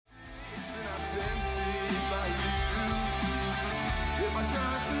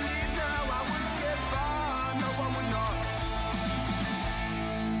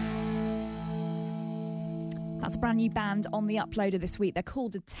brand new band on the Uploader this week. They're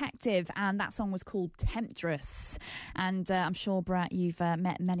called Detective, and that song was called Temptress. And I'm sure, Brett, you've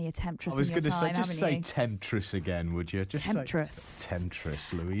met many a Temptress in your time, haven't you? Just say Temptress again, would you? Just Temptress. Say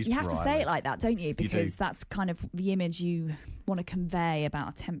Temptress, Louise. You have to say it like that, don't you? Because do. That's kind of the image you want to convey about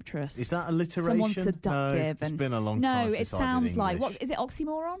a temptress. Is that alliteration? Someone seductive. No, it's been a long time since I did it sounds like, English. what is it,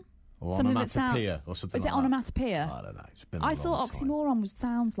 oxymoron? Or onomatopoeia or something Is like it onomatopoeia? I don't know. It's been a long time. I thought oxymoron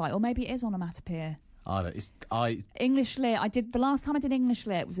sounds like, or maybe it is onomatopoeia. English lit. The last time I did English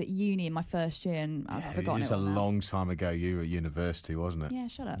lit was at uni in my first year, and I've forgotten it. It was a long time ago. You were at university, wasn't it? Yeah,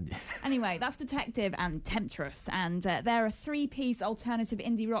 shut up. Anyway, that's Detective and Temptress, and they're a three-piece alternative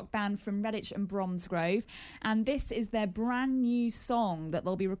indie rock band from Redditch and Bromsgrove, and this is their brand new song that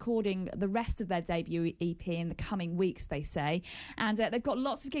they'll be recording the rest of their debut EP in the coming weeks, they say. And they've got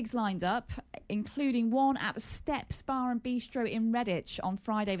lots of gigs lined up, including one at Steps Bar and Bistro in Redditch on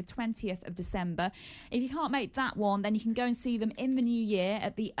Friday the 20th of December. If you can't make that one, then you can go and see them in the new year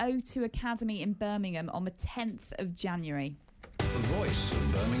at the O2 Academy in Birmingham on the 10th of January. The voice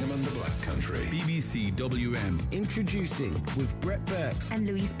of Birmingham and the Black Country. BBC WM. Introducing with Brett Burks and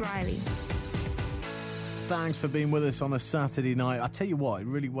Louise Briley. Thanks for being with us on a Saturday night. I tell you what, it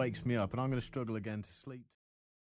really wakes me up, and I'm going to struggle again to sleep.